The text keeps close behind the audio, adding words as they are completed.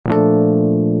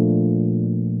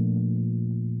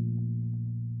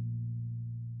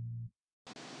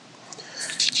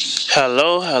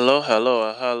Hello, hello,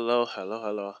 hello, hello, hello,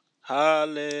 hello.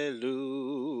 Hallelujah.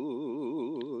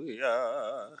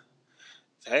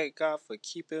 Thank God for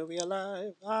keeping me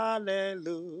alive.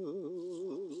 Hallelujah.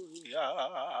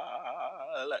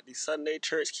 Let the Sunday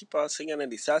church keep on singing and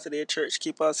the Saturday church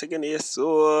keep on singing. Yes,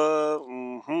 so.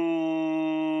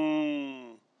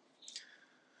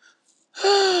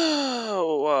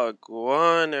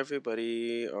 Wagwan,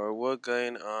 everybody, or what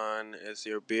going on is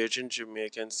your Bajan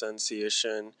Jamaican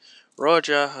sensation,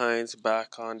 Roger Hines,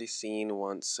 back on the scene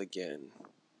once again.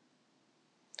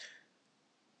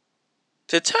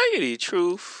 To tell you the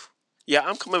truth, yeah,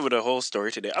 I'm coming with a whole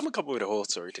story today. I'm gonna come with a whole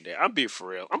story today. I'm being for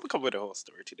real. I'm gonna come with a whole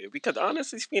story today because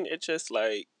honestly speaking, it's just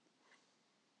like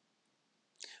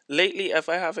lately, if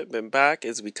I haven't been back,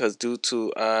 it's because due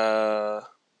to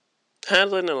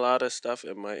handling a lot of stuff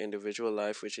in my individual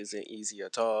life, which isn't easy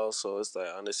at all. So it's like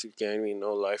honestly, can we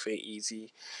know life ain't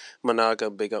easy. I'm not gonna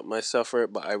big up myself for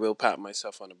it, but I will pat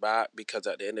myself on the back because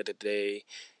at the end of the day,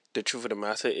 the truth of the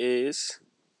matter is,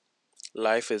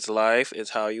 life is life. It's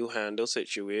how you handle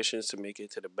situations to make it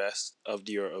to the best of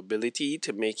your ability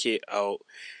to make it out.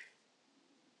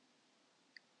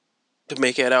 To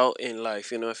make it out in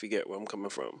life, if you get where I'm coming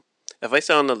from. If I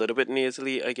sound a little bit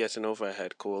nasally, I guess if I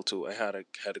had cold too. I had a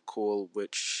cold,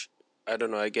 which I don't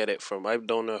know. I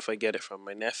don't know if I get it from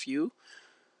my nephew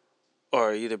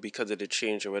or either because of the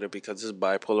change or whether because it's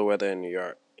bipolar weather in New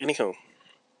York. Anyhow,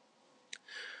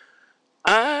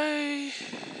 I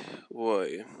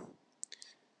boy,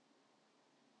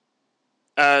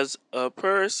 as a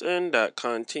person that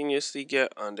continuously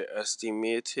get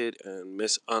underestimated and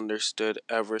misunderstood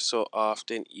ever so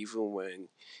often, even when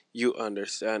you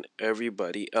understand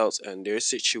everybody else and their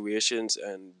situations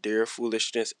and their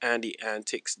foolishness and the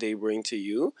antics they bring to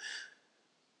you,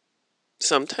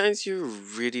 sometimes you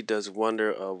really does wonder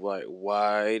of like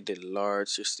why the Lord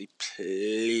just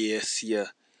place you,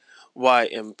 why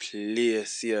and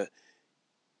place you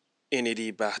in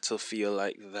the battlefield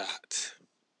like that.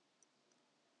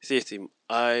 Seriously,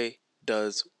 I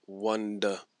does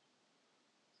wonder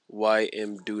why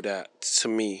him do that to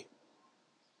me.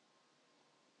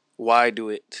 Why do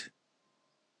it?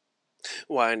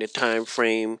 Why in the time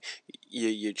frame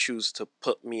you choose to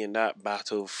put me in that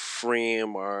battle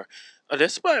frame or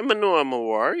despite I know I'm a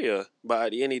warrior, but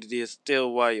at the end of the day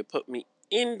still why you put me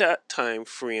in that time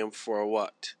frame for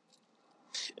what?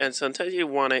 And sometimes you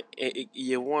wanna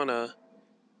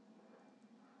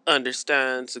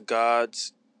understand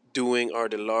God's doing or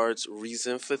the Lord's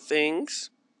reason for things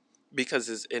because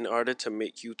it's in order to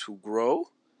make you to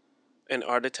grow, in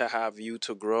order to have you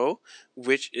to grow,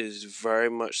 which is very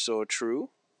much so true.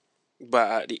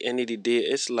 But at the end of the day,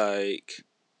 it's like,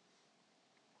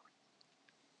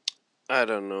 I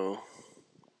don't know.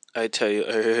 I tell you,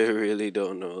 I really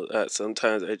don't know. That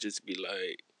sometimes I just be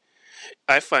like,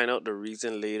 I find out the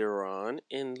reason later on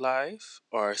in life,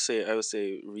 or I would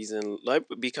say reason like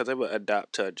because I would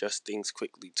adapt to adjust things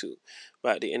quickly too.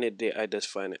 But at the end of the day, I just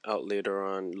find it out later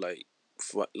on, like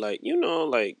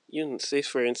say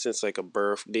for instance, like a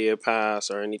birthday pass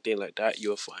or anything like that,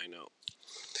 you'll find out.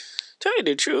 Tell you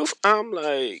the truth, I'm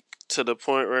like to the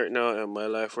point right now in my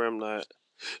life where I'm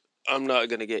not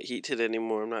gonna get heated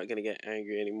anymore. I'm not gonna get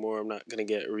angry anymore. I'm not gonna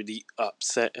get really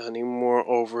upset anymore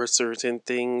over certain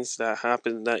things that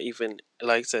happen. Not even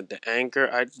like I said, the anger.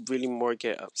 I'd really more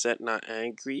get upset, not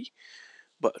angry.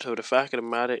 But so the fact of the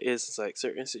matter is, it's like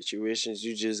certain situations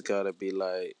you just gotta be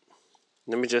like,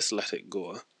 let me just let it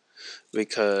go.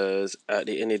 Because at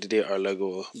the end of the day, or let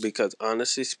go. Because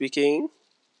honestly speaking,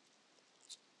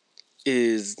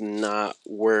 is not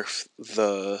worth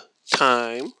the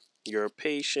time, your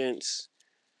patience,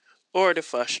 or the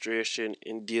frustration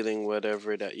in dealing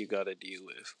whatever that you gotta deal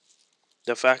with.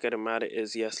 The fact of the matter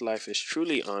is, yes, life is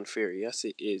truly unfair. Yes,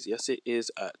 it is. Yes, it is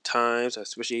at times,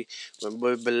 especially when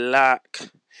we're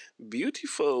black,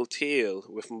 beautiful tail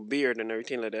with beard and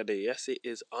everything like that. Yes, it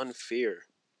is unfair.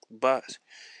 But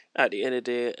at the end of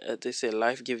the day, they say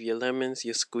life give you lemons,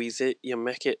 you squeeze it, you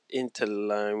make it into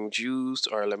lime juice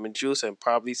or lemon juice, and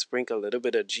probably sprinkle a little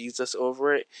bit of Jesus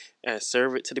over it and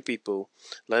serve it to the people.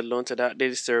 Let alone to that,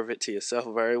 they serve it to yourself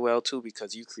very well too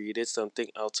because you created something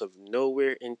out of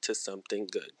nowhere into something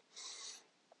good.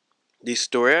 The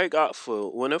story I got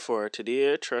for winner for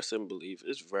today, trust and believe,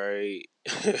 is very.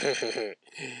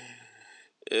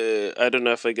 I don't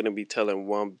know if I'm gonna be telling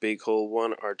one big whole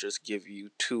one or just give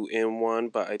you two in one,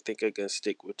 but I think I can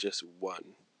stick with just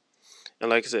one.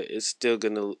 And like I said, it's still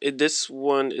gonna. This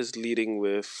one is leading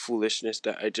with foolishness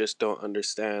that I just don't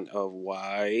understand of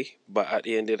why. But at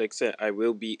the end, like I said, I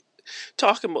will be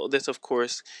talking about this, of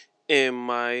course, in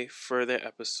my further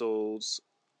episodes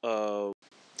of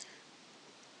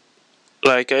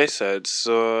Like I said,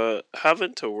 so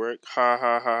having to work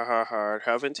hard,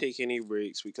 haven't taken any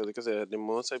breaks because, like I said, the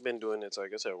most I've been doing is,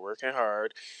 like I said, working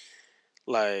hard.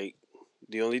 Like,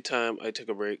 the only time I took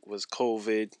a break was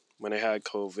COVID, when I had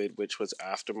COVID, which was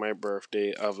after my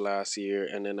birthday of last year.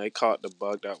 And then I caught the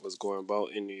bug that was going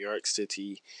about in New York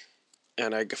City,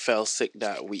 and I fell sick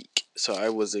that week. So I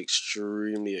was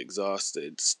extremely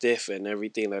exhausted, stiff, and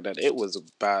everything like that. It was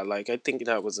bad. Like, I think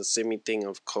that was a semi thing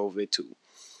of COVID too.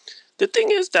 The thing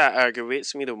is that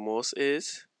aggravates me the most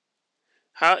is,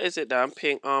 how is it that I'm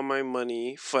paying all my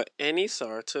money for any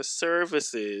sort of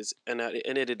services, and at the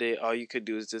end of the day, all you could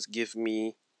do is just give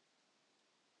me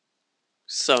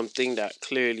something that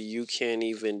clearly you can't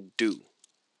even do?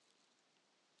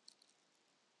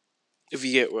 If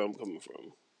you get where I'm coming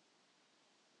from.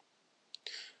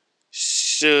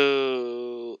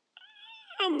 So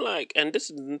I'm like, and this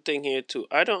is the thing here too.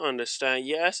 I don't understand.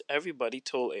 Yes, everybody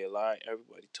told a lie.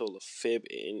 Everybody told a fib.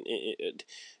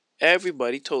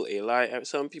 Everybody told a lie.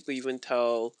 Some people even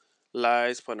tell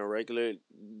lies on a regular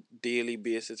daily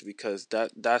basis because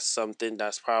that's something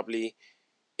that's probably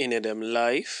in them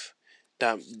life,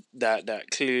 that that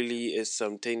clearly is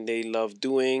something they love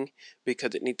doing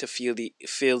because it need to feel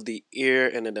the ear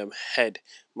and in them head.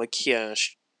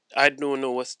 Makiash. I don't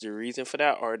know what's the reason for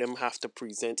that, or them have to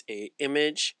present a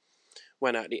image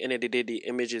when at the end of the day the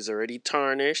image is already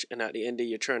tarnished, and at the end of the day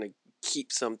you're trying to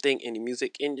keep something in the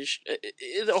music industry.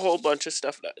 It's a whole bunch of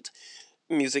stuff, that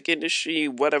music industry,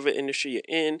 whatever industry you're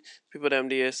in, people them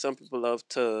there, some people love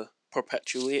to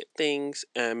perpetuate things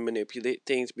and manipulate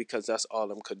things because that's all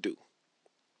them could do.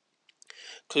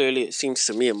 Clearly, it seems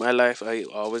to me in my life, I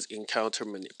always encounter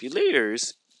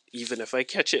manipulators. Even if I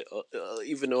catch it,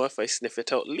 even though if I sniff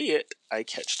it out late, I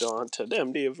catch on to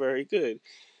them. They are very good.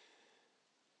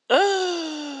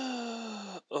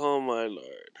 Oh my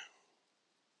lord.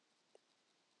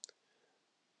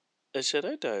 Should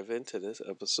I dive into this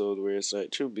episode where it's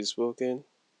like, truth be spoken?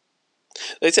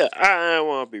 Like I said, I don't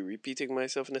want to be repeating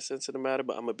myself in the sense of the matter,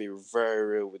 but I'm gonna be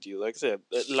very real with you. Like I said,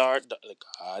 Lord,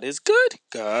 God is good.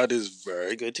 God is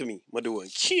very good to me. I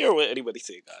don't care what anybody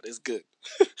say. God is good.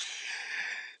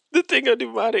 The thing of the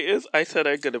matter is, I said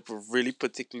I'm gonna really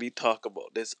particularly talk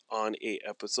about this on a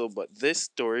episode, but this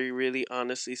story, really,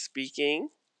 honestly speaking,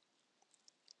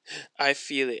 I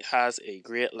feel it has a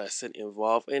great lesson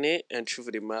involved in it, and truth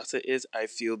of the matter is, I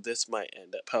feel this might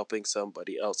end up helping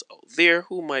somebody else out there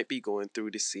who might be going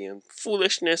through the same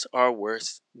foolishness or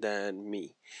worse than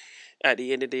me. At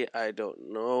the end of the day, I don't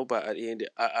know, but at the end,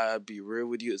 I'll be real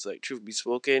with you. It's like, truth be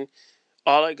spoken,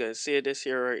 all I gotta say this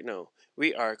here right now.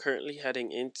 We are currently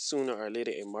heading in sooner or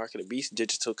later a market of beast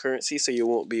digital currency, so you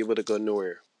won't be able to go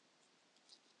nowhere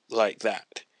like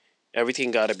that. Everything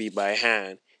gotta be by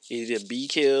hand. Either be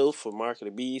killed for Mark of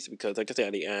the Beast because, like I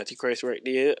said, the Antichrist right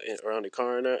there around the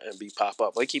corner, and be pop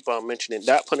up. I keep on mentioning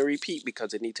that on a repeat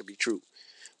because it need to be true.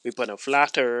 We put a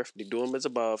flat earth, the dome is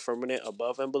above, firmament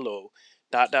above and below,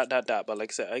 dot. But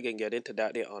like I said, I can get into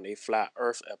that there on a flat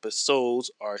earth episodes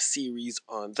or series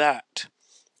on that.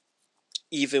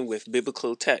 Even with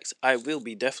biblical text, I will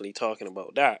be definitely talking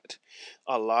about that.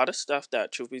 A lot of stuff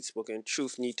that, truth be spoken,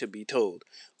 truth need to be told.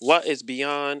 What is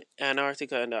beyond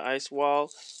Antarctica and the ice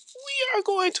wall? We are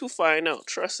going to find out.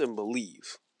 Trust and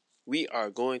believe. We are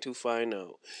going to find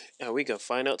out. And we can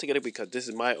find out together because this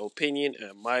is my opinion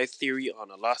and my theory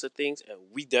on a lot of things. And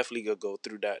we definitely gonna go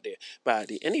through that there. But at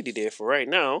the end of the day, for right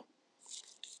now,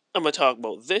 I'm gonna talk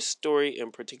about this story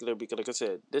in particular because, like I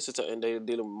said, this is something they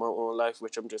dealing with my own life,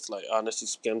 which I'm just like, honestly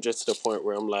speaking, I'm just to the point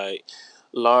where I'm like,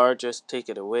 Lord, just take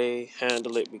it away,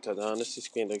 handle it, because honestly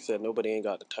speaking, like I said, nobody ain't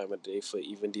got the time of day for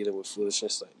even dealing with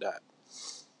foolishness like that.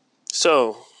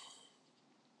 So,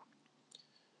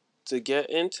 to get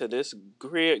into this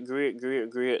great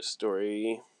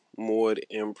story more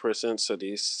in person, so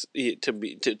this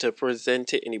to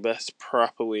present it in the best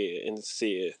proper way and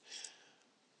say,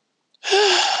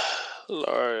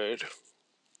 Lord.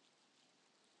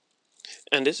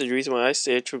 And this is the reason why I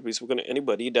say truth is, we're gonna,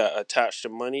 anybody that attach to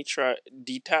money, try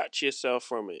detach yourself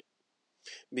from it.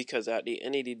 Because at the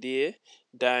end of the day,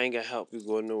 that ain't gonna help you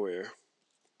go nowhere.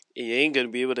 You ain't gonna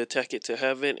be able to take it to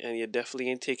heaven, and you definitely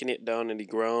ain't taking it down in the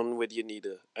ground with you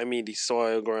neither. I mean the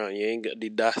soil ground. You ain't got the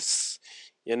dust.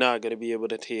 You're not gonna be able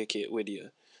to take it with you.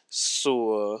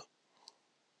 So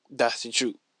that's the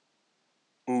truth.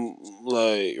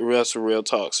 Like real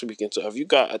talk speaking. So if you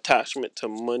got attachment to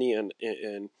money and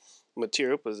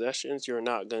material possessions, you're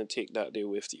not gonna take that there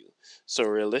with you. So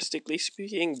realistically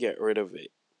speaking, get rid of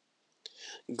it.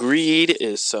 Greed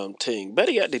is something.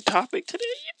 Better yet, the topic today,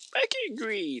 back in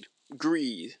greed.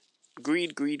 Greed.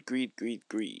 Greed.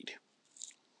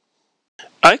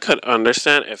 I could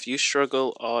understand if you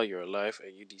struggle all your life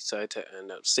and you decide to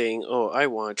end up saying, "Oh, I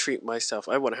want to treat myself.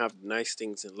 I want to have nice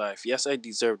things in life. Yes, I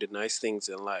deserve the nice things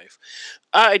in life."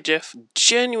 I just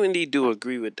genuinely do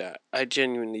agree with that. I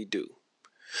genuinely do.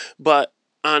 But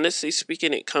honestly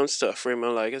speaking, it comes to a frame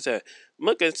of, like I said, I'm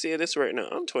not gonna say this right now.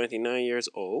 I'm 29 years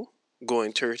old,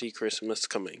 going 30, Christmas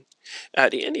coming.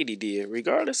 At the end of the day,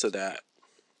 regardless of that,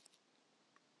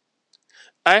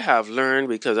 I have learned,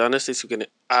 because honestly speaking,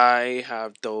 I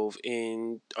have dove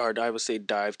in, or I would say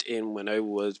dived in when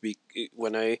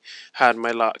when I had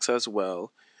my locks as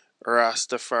well,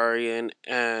 Rastafarian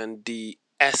and the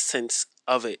essence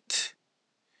of it.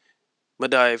 I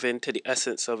dive into the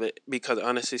essence of it because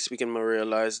honestly speaking, I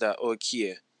realized that,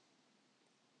 okay,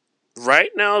 right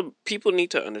now people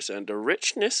need to understand the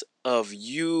richness of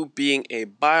you being a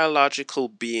biological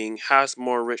being has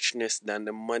more richness than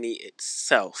the money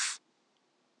itself.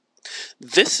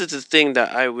 This is the thing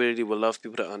that I really would love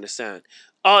people to understand.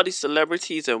 All these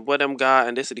celebrities and what them got,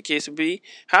 and this is the case would be,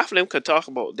 half of them could talk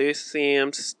about this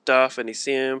same stuff and the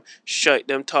same shit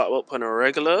them talk about on a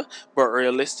regular, but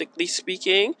realistically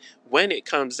speaking, when it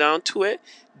comes down to it,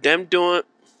 them doing,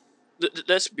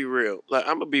 let's be real. Like,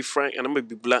 I'm gonna be frank and I'm gonna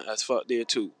be blunt as fuck there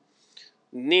too.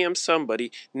 Name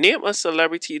somebody, name a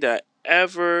celebrity that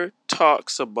ever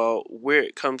talks about where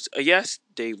it comes. Yes,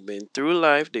 they've been through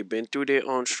life, they've been through their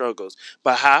own struggles,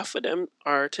 but half of them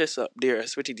artists up there,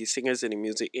 especially the singers in the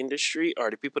music industry,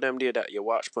 or the people them there that you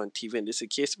watch on TV, and this is the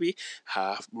case be,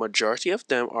 half majority of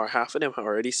them, or half of them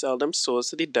already sell them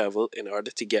souls to the devil in order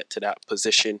to get to that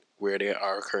position where they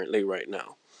are currently right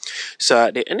now. So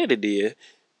at the end of the day,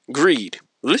 greed,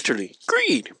 literally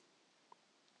greed.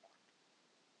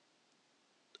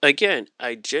 Again,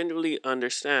 I genuinely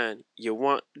understand you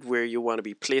want where you want to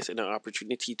be placed in an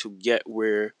opportunity to get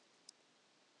where,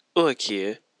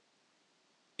 okay,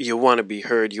 you want to be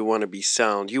heard, you want to be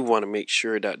sound, you want to make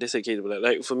sure that this is capable.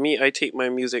 Like for me, I take my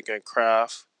music and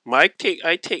craft. I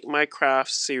take my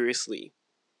craft seriously.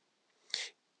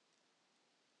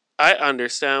 I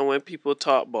understand when people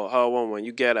talk about how when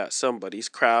you get at somebody's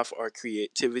craft or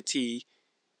creativity,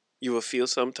 you will feel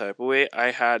some type of way.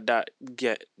 I had that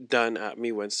get done at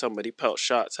me when somebody pelt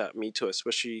shots at me too,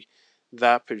 especially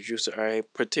that producer I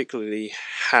particularly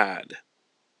had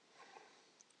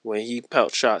when he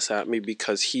pelt shots at me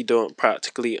because he don't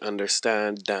practically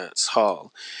understand dance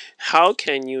hall. How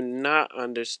can you not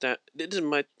understand? This is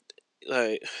my,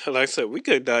 like I said, we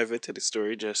could dive into the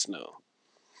story just now.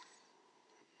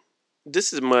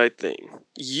 This is my thing.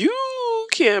 You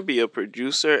can't be a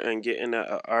producer and getting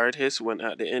at an artist when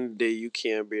at the end of the day you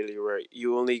can't barely write.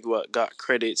 You only got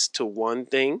credits to one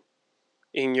thing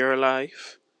in your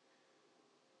life,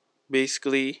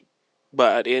 basically.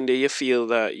 But at the end of the day, you feel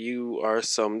that you are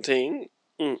something.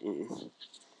 Mm-mm.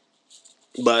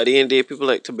 But at the end of the day, people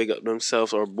like to big up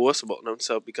themselves or boast about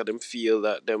themselves because them feel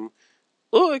that them,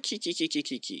 oh,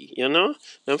 kiki, you know?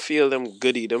 Them feel them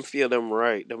goody, them feel them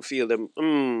right, them feel them,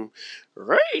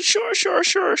 right, sure.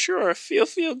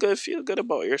 Feel good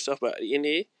about yourself. But at the end of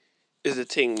the day, is a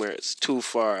thing where it's too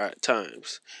far at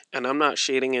times. And I'm not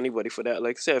shading anybody for that.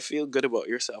 Like I said, feel good about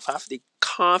yourself. Have the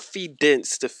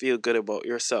confidence to feel good about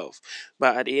yourself.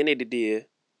 But at the end of the day,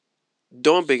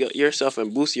 don't big up yourself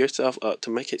and boost yourself up to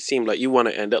make it seem like you want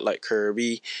to end up like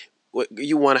Kirby.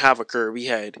 You want to have a Kirby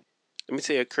head. Let me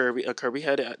say a Kirby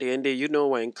head at the end of the day, you know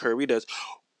when Kirby does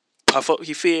puff up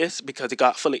his face because he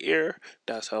got full of air.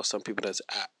 That's how some people does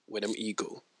act with them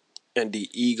ego. And the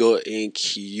ego ain't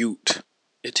cute.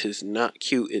 It is not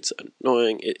cute. It's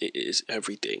annoying. It is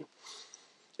everything.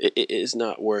 It is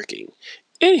not working.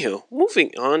 Anyhow,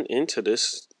 moving on into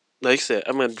this. Like I said,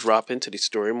 I'm gonna drop into the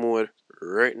story mode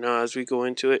right now as we go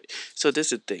into it. So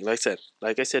this is the thing.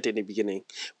 Like I said in the beginning,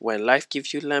 when life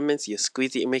gives you lemons, you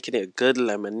squeeze it, making it a good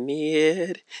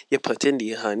lemonade. You put in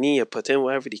the honey, you put in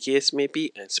whatever the case may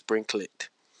be, and sprinkle it.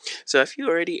 So if you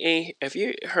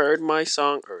heard my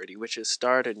song already, which is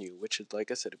Start Anew, which is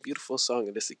like I said, a beautiful song,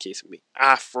 and this is the case of me,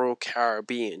 Afro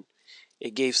Caribbean.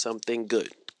 It gave something good,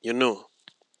 you know.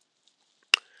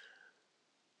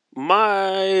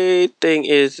 My thing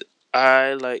is,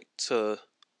 I like to.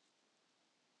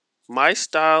 My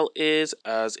style is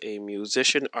as a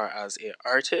musician or as an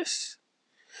artist.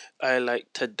 I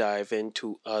like to dive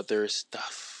into other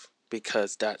stuff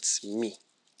because that's me.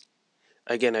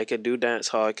 Again, I could do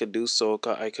dancehall, I could do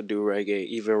soca, I could do reggae,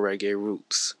 even reggae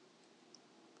roots.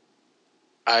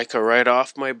 I could write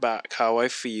off my back how I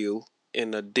feel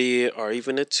in a day or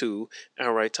even a two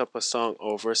and write up a song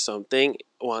over something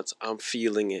once I'm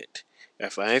feeling it.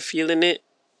 If I ain't feeling it,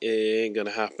 it ain't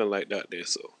gonna happen like that there.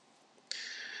 So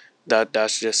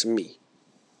that's just me.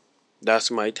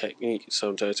 That's my technique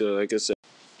sometimes, like I said.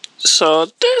 So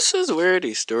this is where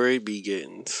the story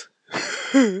begins.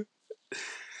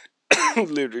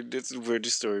 Literally, this is where the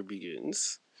story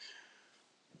begins.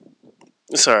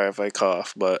 Sorry if I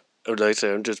cough, but like I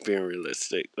said, I'm just being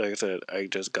realistic. Like I said, I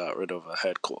just got rid of a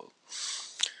head cold.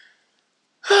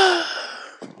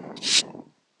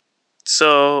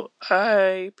 So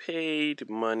I paid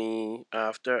money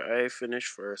after I finished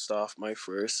first off my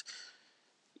first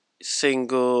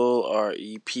single or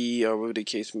EP or whatever the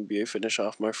case may be. I finish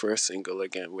off my first single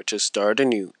again, which is Start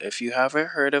Anew. If you haven't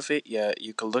heard of it yet,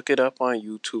 you can look it up on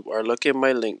YouTube or look in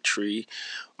my link tree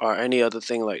or any other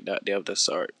thing like that. They have the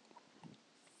start.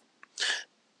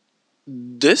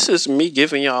 This is me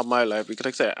giving y'all my life because,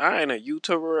 like I said, I ain't a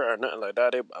YouTuber or nothing like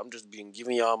that. I'm just being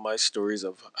giving y'all my stories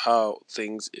of how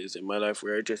things is in my life.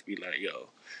 Where I just be like, yo,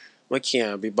 why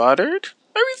can't I be bothered?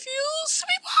 I refuse to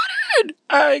be bothered.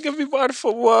 I ain't gonna be bothered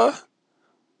for what?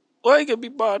 Why I gonna be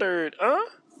bothered, huh?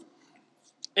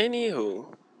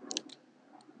 Anywho,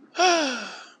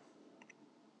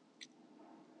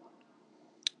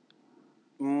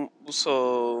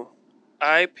 so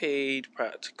I paid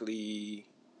practically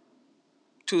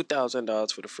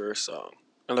 $2,000 for the first song,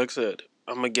 and like I said,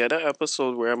 I'm gonna get an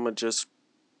episode where I'm gonna just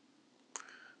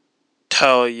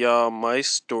tell y'all my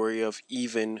story of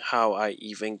even how I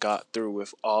even got through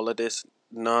with all of this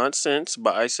nonsense.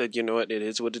 But I said, you know what, it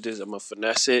is what it is. I'm gonna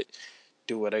finesse it,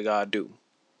 do what I gotta do,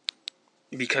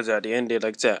 because at the end of it,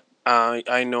 like that,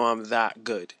 I know I'm that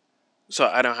good, so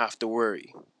I don't have to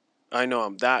worry. I know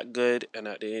I'm that good, and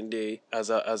at the end of the day, as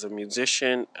a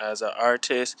musician, as an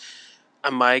artist,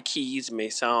 and my keys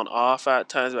may sound off at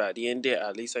times, but at the end of the day,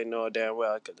 at least I know damn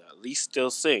well I could at least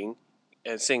still sing,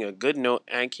 and sing a good note,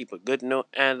 and keep a good note,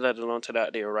 and let alone to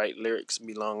that they write lyrics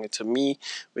belonging to me,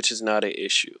 which is not an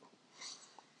issue.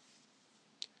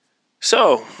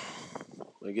 So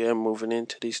again, going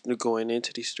into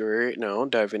the story right now,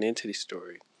 diving into the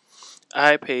story.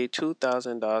 I paid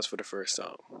 $2,000 for the first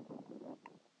song.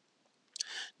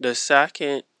 The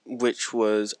second, which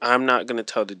was, I'm not going to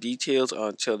tell the details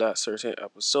until that certain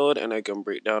episode, and I can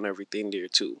break down everything there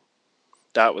too.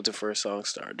 That was the first song,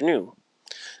 Start Anew.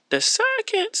 The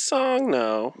second song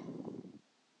now,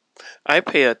 I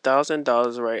pay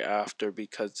 $1,000 right after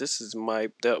because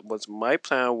that was my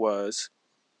plan was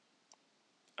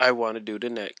I want to do the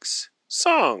next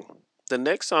song. The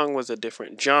next song was a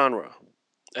different genre.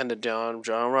 And the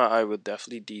genre I would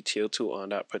definitely detail to on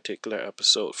that particular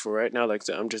episode. For right now, like I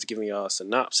said, I'm just giving y'all a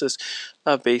synopsis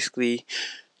of basically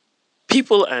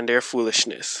people and their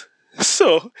foolishness.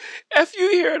 So, if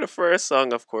you hear the first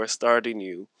song, of course, Start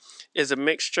Anew, is a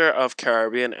mixture of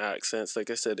Caribbean accents. Like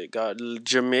I said, it got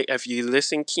Jamaica. If you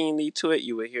listen keenly to it,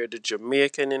 you will hear the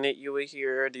Jamaican in it, you will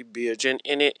hear the Bajan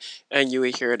in it, and you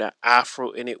will hear the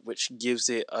Afro in it, which gives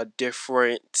it a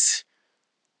different.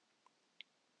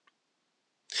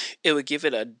 It would give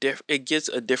it it gives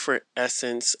a different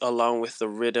essence along with the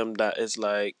rhythm that is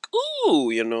like,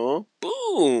 ooh,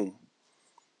 boom.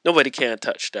 Nobody can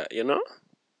touch that,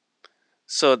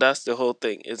 So that's the whole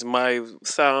thing. It's my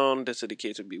sound. That's the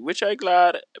case to be, which I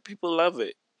glad people love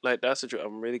it. Like that's the truth.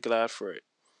 I'm really glad for it.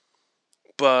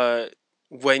 But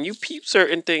when you peep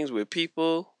certain things with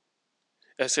people,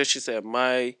 especially said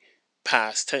my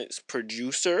past tense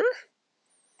producer,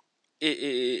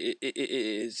 it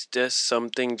is just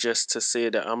something just to say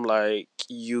that I'm like,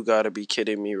 you gotta be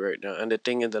kidding me right now. And the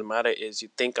thing of the matter is, you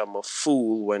think I'm a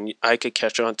fool when I could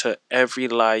catch on to every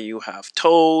lie you have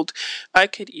told. I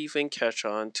could even catch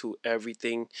on to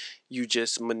everything you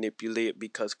just manipulate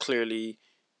because clearly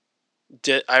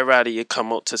I rather you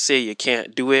come out to say you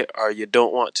can't do it or you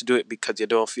don't want to do it because you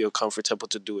don't feel comfortable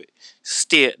to do it.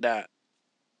 State that.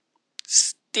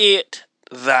 State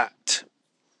that.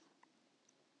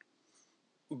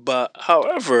 But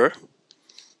however,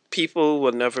 people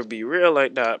will never be real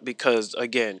like that because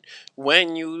again,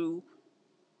 when you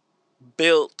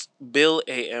build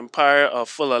a empire of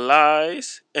full of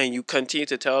lies and you continue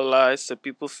to tell lies to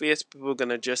people's face, people are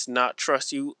gonna just not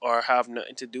trust you or have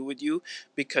nothing to do with you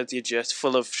because you're just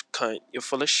full of cunt, you're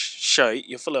full of shite,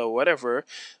 you're full of whatever,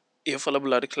 you're full of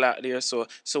blood clot there. So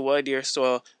why dear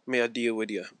so may I deal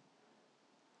with you?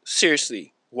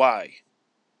 Seriously, why?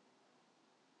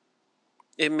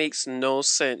 It makes no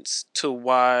sense to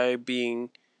why being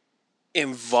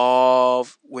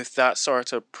involved with that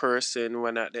sort of person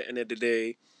when at the end of the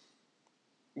day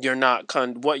you're not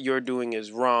what you're doing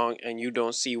is wrong and you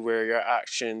don't see where your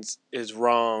actions is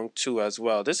wrong too as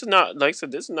well. This is not, like I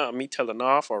said, this is not me telling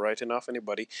off or writing off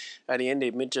anybody. At the end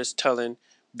of me just telling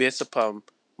based upon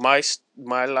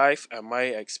my life and my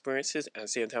experiences, and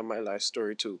same time my life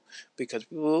story too. Because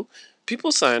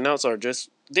people sign outs are just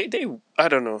they I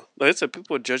don't know. Like I said,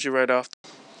 people will judge you right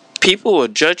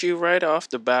off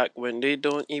the bat when they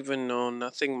don't even know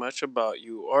nothing much about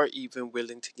you or even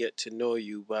willing to get to know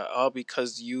you, but all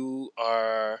because you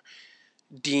are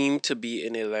deemed to be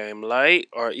in a limelight,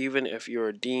 or even if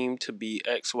you're deemed to be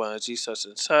X, Y, and Z, such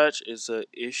and such, is a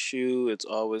issue. It's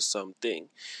always something.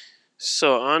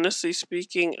 So honestly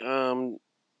speaking, and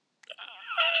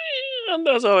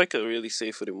that's all I could really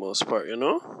say for the most part, you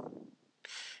know.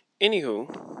 Anywho,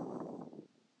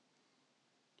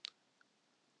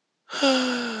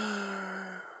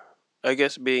 I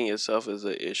guess being yourself is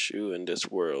an issue in this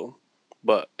world.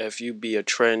 But if you be a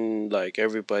trend like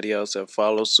everybody else and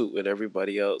follow suit with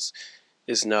everybody else,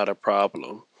 it's not a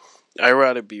problem. I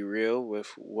rather be real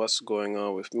with what's going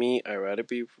on with me. I rather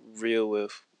be real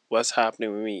with what's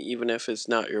happening with me, even if it's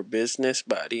not your business.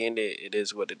 But at the end of it, it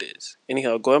is what it is.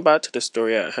 Anyhow, going back to the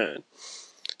story at hand.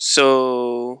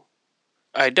 So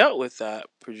I dealt with that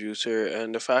producer,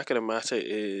 and the fact of the matter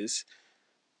is,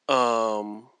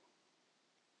 um,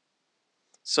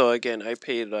 so again, I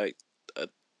paid like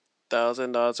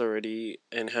 $1,000 already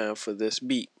in hand for this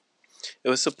beat. It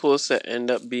was supposed to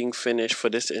end up being finished for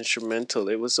this instrumental.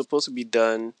 It was supposed to be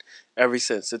done ever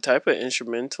since. The type of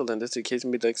instrumental in this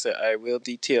occasion, like I said, I will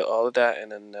detail all of that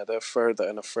in a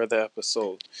further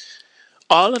episode.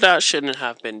 All of that shouldn't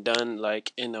have been done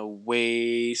like in a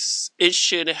way. It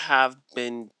should have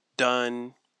been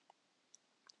done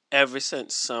ever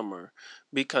since summer,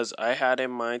 because I had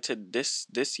in mind to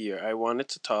this year I wanted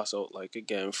to toss out like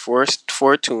again four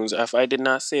tunes. If I did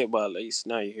not say it, but at least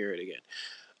now you hear it again.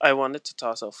 I wanted to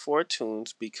toss out four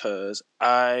tunes because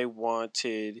I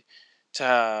wanted to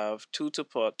have two to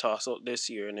toss out this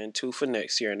year, and then two for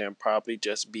next year, and then probably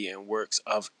just be in works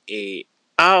of in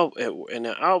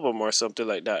an album or something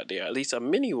like that. There, at least a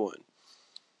mini one.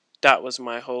 That was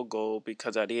my whole goal,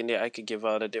 because at the end of it, I could give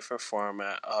out a different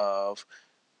format of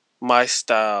my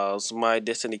styles, my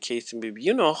this and the case, and baby,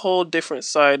 a whole different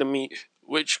side of me,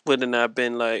 which wouldn't have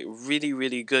been like really,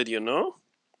 really good, you know?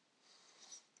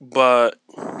 But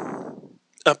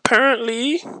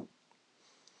apparently,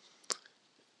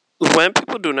 when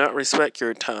people do not respect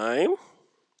your time,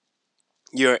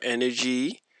 your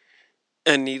energy,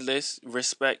 and needless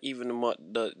respect even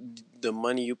the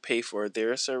money you pay for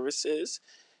their services,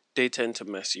 they tend to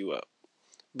mess you up.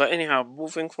 But anyhow,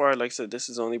 moving forward, like I said, this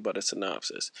is only but a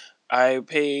synopsis. I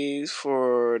paid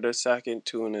for the second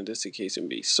tune in this occasion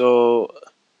B. So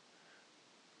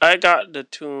I got the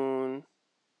tune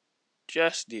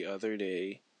just the other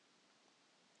day.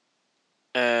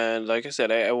 And like I said,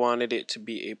 I wanted it to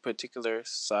be a particular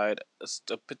side,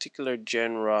 a particular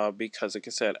genre, because like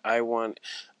I said, I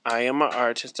am an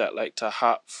artist that like to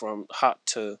hop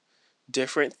to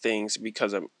different things,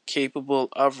 because I'm capable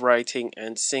of writing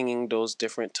and singing those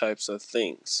different types of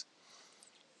things.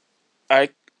 I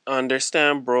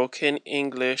understand broken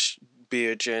English,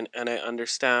 Bajan, and I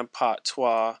understand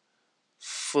patois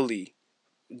fully.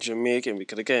 Jamaican,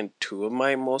 because again, two of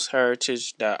my most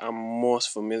heritage that I'm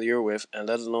most familiar with, and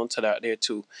let alone to that there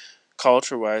too,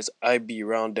 culture wise, I be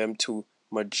around them too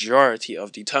majority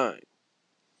of the time.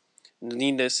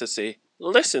 Needless to say,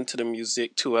 listen to the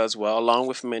music too as well, along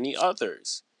with many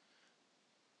others.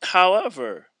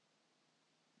 However,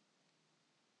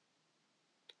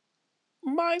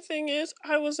 my thing is,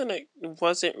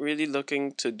 wasn't really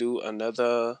looking to do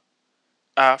another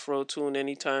Afro tune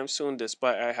anytime soon,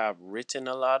 despite I have written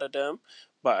a lot of them.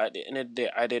 But at the end of the day,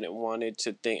 I didn't want it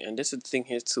to think, and this is the thing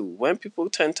here too. When people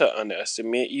tend to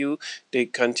underestimate you, they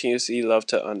continuously love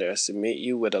to underestimate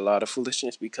you with a lot of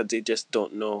foolishness, because they just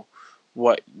don't know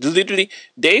what literally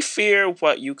they fear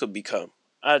what you could become.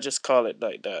 I just call it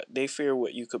like that. They fear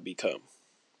what you could become.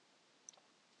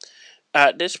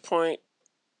 At this point,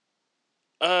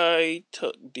 I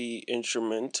took the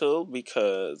instrumental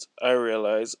because I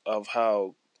realized of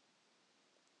how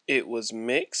it was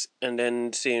mixed, and then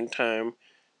at the same time,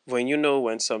 when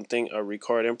when something a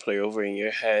recording play over in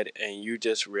your head, and you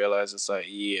just realize it's like,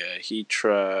 yeah, he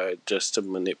tried just to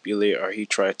manipulate, or he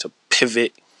tried to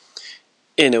pivot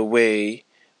in a way,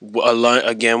 along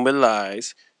again with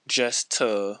lies, just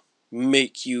to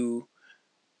make you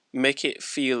make it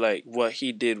feel like what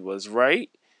he did was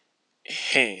right.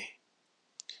 Hey,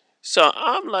 so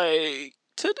I'm like,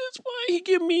 to this point, he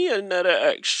give me another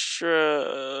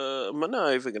extra. I'm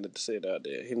not even gonna say that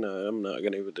there. I'm not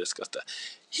gonna even discuss that.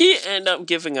 He end up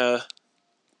giving a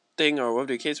thing, or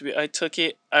whatever the case be. I took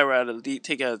it. I rather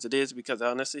take it as it is, because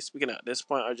honestly speaking, at this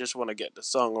point, I just want to get the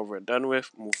song over and done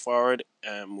with, move forward,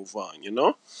 and move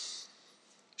on.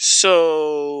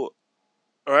 So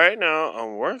Right now,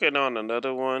 I'm working on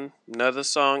another one, another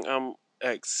song. I'm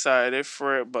excited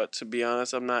for it, but to be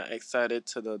honest, I'm not excited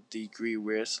to the degree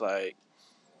where it's like,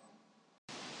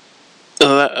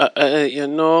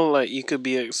 like you could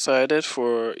be excited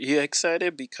for you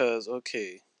excited because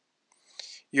okay,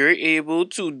 you're able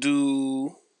to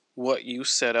do what you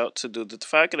set out to do. The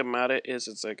fact of the matter is,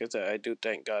 it's like I said, I do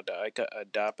thank God that I could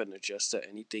adapt and adjust to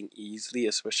anything easily,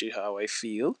 especially how I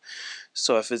feel.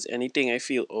 So if it's anything I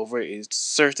feel over a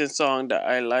certain song that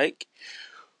I like,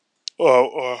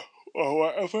 or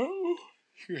whatever,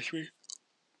 excuse me.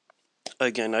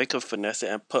 Again, I could finesse it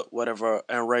and put whatever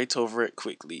and write over it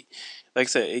quickly. Like I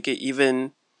said, it could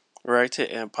even write it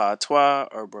in patois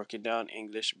or broken down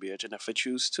English, bitch. And if I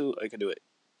choose to, I could do it.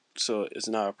 So it's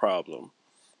not a problem.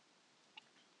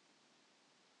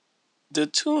 The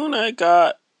tune I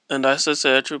got, and that's just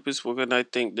a truth be spoken, I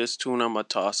think this tune I'm gonna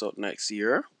toss out next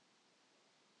year.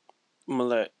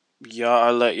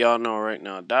 I'll let y'all know right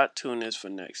now. That tune is for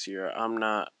next year.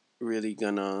 Really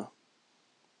gonna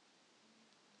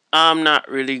I'm not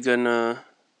really gonna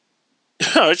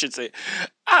I should say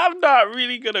I'm not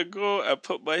really gonna go and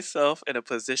put myself in a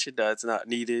position that's not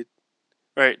needed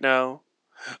right now.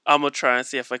 I'm gonna try and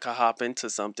see if I can hop into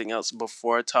something else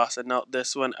before tossing out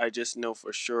this one. I just know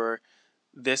for sure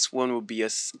this one will be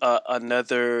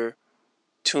another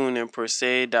tune in per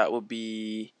se that will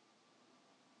be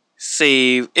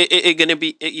saved. It gonna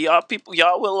be y'all people.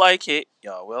 Y'all will like it.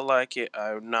 Y'all will like it.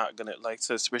 I'm not gonna like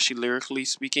so especially lyrically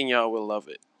speaking. Y'all will love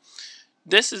it.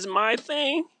 This is my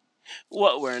thing.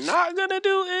 What we're not gonna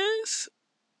do is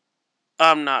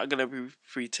I'm not gonna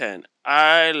pretend.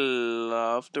 I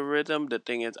love the rhythm. The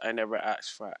thing is, I never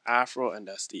asked for Afro, and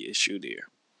that's the issue there.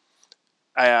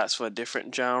 I asked for a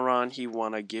different genre, and he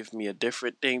wanna give me a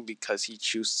different thing because he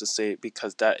chooses to say it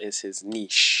because that is his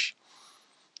niche.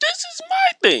 This is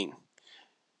my thing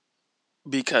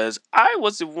because I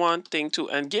was the one thing to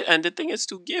and the thing is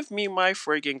to give me my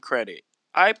friggin' credit.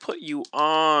 I put you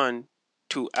on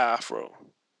to Afro.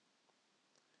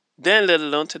 Then let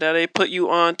alone to that, I put you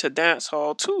on to dance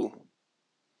hall too.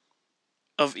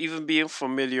 Of even being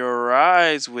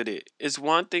familiarized with it. It's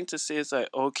one thing to say it's like,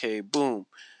 okay, boom.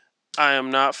 I am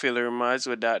not familiarized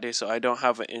with that day, so I don't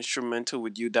have an instrumental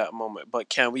with you that moment. But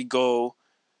can we go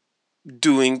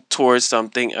doing towards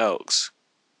something else?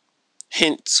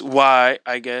 Hence why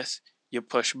I guess you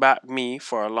push back me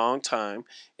for a long time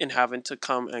in having to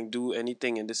come and do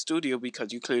anything in the studio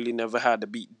because you clearly never had the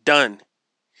beat done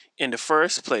in the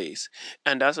first place.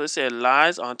 And that's what I said,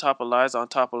 lies on top of lies on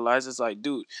top of lies. It's like,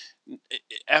 dude,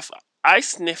 if I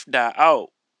sniffed that out,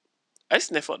 I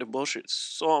sniff out the bullshit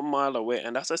so a mile away.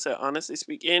 And that's what I said, honestly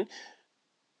speaking,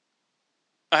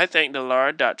 I thank the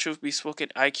Lord that truth be spoken,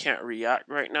 I can't react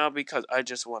right now because I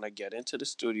just want to get into the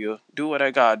studio, do what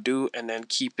I gotta do, and then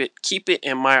keep it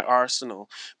in my arsenal.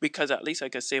 Because at least I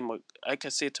could say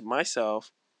to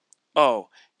myself, oh,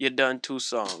 you done two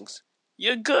songs,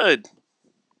 you're good.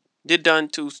 You done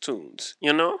two tunes,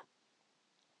 you know.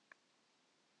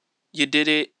 You did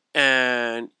it,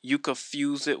 and you could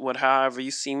fuse it with however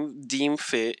you deem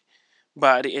fit.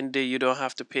 But at the end of the day, you don't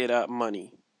have to pay that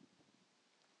money.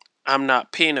 I'm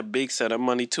not paying a big set of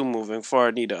money to moving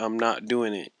forward either. I'm not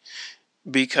doing it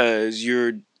because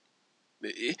who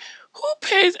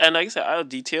pays? And like I said, I'll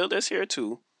detail this here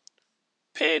too.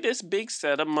 Pay this big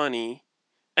set of money,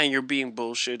 and you're being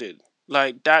bullshitted.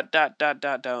 Like that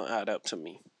don't add up to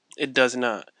me. It does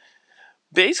not.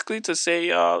 Basically, to say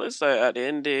y'all, it's like at the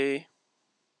end of the day,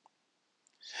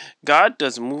 God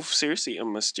does move seriously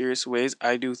in mysterious ways.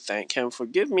 I do thank Him.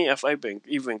 Forgive me if I've been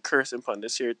even cursing upon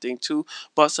this here thing too.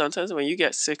 But sometimes when you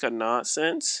get sick of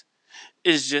nonsense,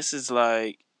 it's just as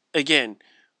like again,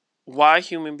 why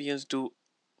human beings do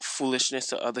foolishness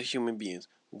to other human beings.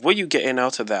 What are you getting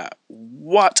out of that?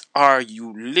 What are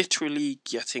you literally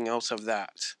getting out of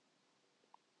that?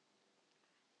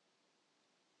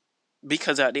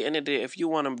 Because at the end of the day, if you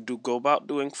want to go about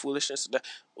doing foolishness,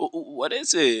 what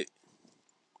is it?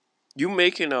 You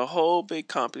making a whole big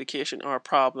complication or a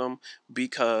problem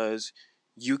because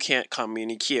you can't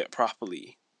communicate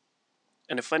properly.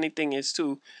 And the funny thing is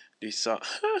too, the song,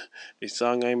 the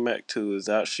song I met too is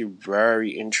actually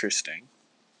very interesting.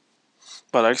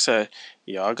 But like I said,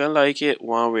 y'all gonna like it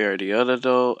one way or the other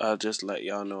though. I'll just let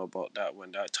y'all know about that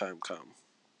when that time comes.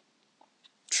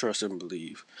 Trust and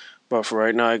believe. But for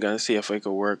right now, I'm gonna see if I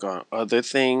can work on other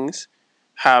things,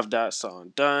 have that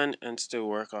song done, and still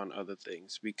work on other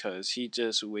things because he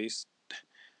just wastes.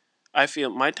 I feel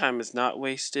my time is not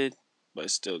wasted, but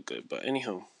it's still good. But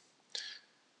anyhow,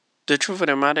 the truth of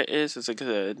the matter is like I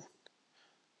said,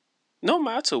 no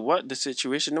matter what the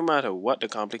situation, no matter what the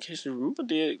complication, remember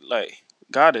the like.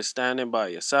 God is standing by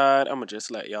your side. I'm gonna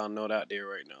just let y'all know that there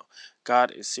right now.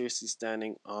 God is seriously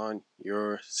standing on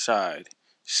your side.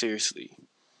 Seriously.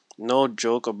 No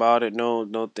joke about it.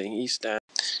 No thing. He's standing.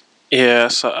 Yeah,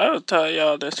 so I'll tell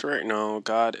y'all this right now.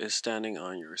 God is standing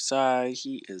on your side.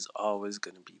 He is always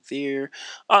gonna be there.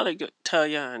 All I could tell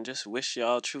y'all and just wish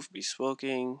y'all truth be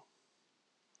spoken.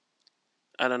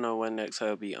 I don't know when next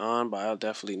I'll be on, but I'll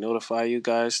definitely notify you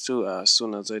guys too as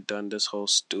soon as I done this whole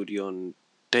studio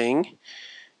thing.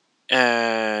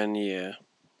 And yeah.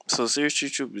 So seriously,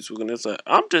 truth be spoken, it's like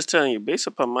I'm just telling you, based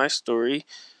upon my story,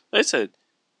 like I said,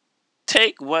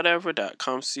 take whatever that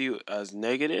comes to you as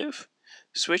negative,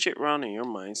 switch it around in your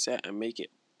mindset and make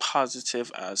it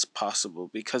positive as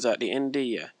possible. Because at the end of the day,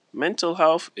 yeah, mental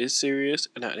health is serious,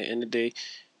 and at the end of the day,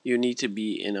 you need to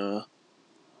be in a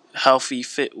healthy,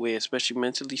 fit way, especially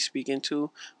mentally speaking too.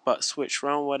 But switch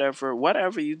around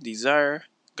whatever you desire.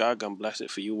 God gonna bless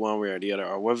it for you one way or the other,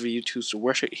 or whether you choose to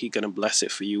worship, He gonna bless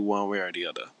it for you one way or the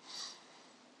other.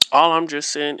 All I'm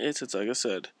just saying is, it's like I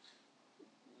said,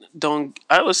 don't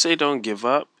give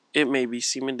up. It may be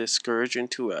seeming discouraging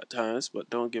too at times, but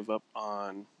don't give up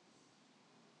on.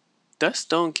 Just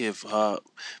don't give up,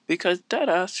 because that,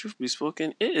 as truth be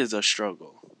spoken, it is a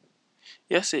struggle.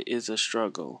 Yes, it is a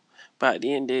struggle, but at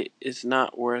the end, it's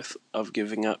not worth of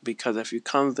giving up, because if you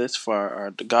come this far,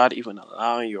 or God even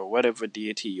allowing you, or whatever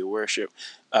deity you worship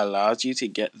allows you to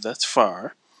get this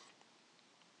far,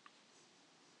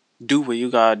 do what you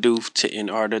gotta do in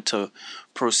order to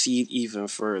proceed even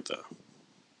further.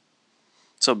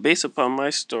 So based upon my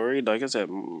story, like I said,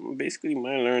 basically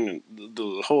my learning,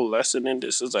 the whole lesson in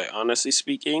this is like, honestly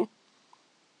speaking,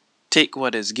 take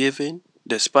what is given,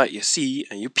 despite you see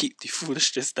and you peep the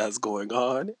foolishness that's going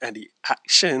on and the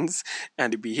actions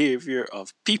and the behavior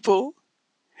of people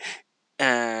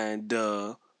and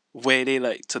the way they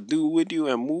like to do with you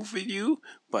and move with you,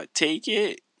 but take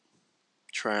it,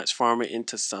 transform it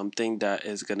into something that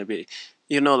is gonna be,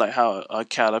 like how a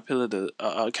caterpillar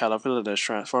that's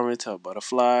transformed into a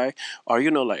butterfly, or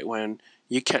like when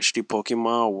you catch the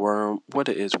Pokemon worm, what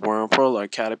it is, Wormpearl or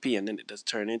Caterpie, and then it does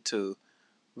turn into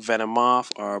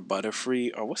Venomoth or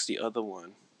Butterfree, or what's the other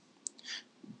one?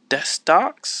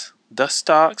 Dustox,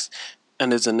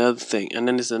 and there's another thing, and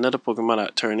then there's another Pokemon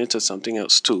that turned into something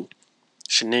else too,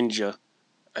 Shedinja,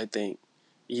 I think.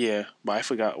 Yeah, but I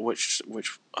forgot which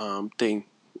thing.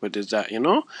 What is that?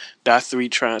 That three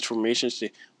transformation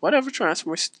stage. Whatever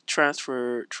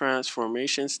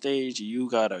transformation stage you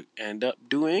gotta end up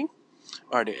doing,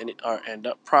 or end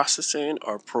up processing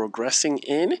or progressing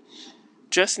in.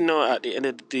 Just know at the end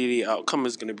of the day, the outcome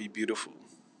is gonna be beautiful.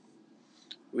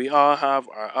 We all have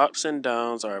our ups and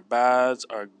downs, our goods,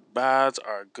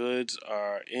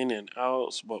 our in and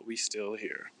outs, but we still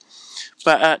here.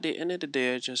 But at the end of the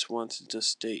day, I just wanted to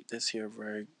state this here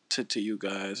very to you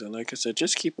guys. And like I said,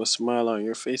 just keep a smile on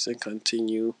your face and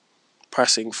continue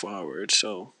pressing forward.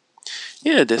 So,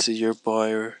 yeah, this is your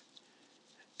boy,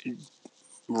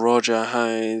 Roger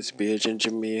Hines, Bajan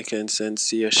Jamaican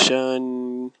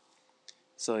Sensation.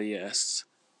 So, yes,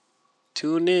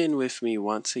 tune in with me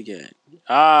once again.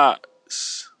 Ah.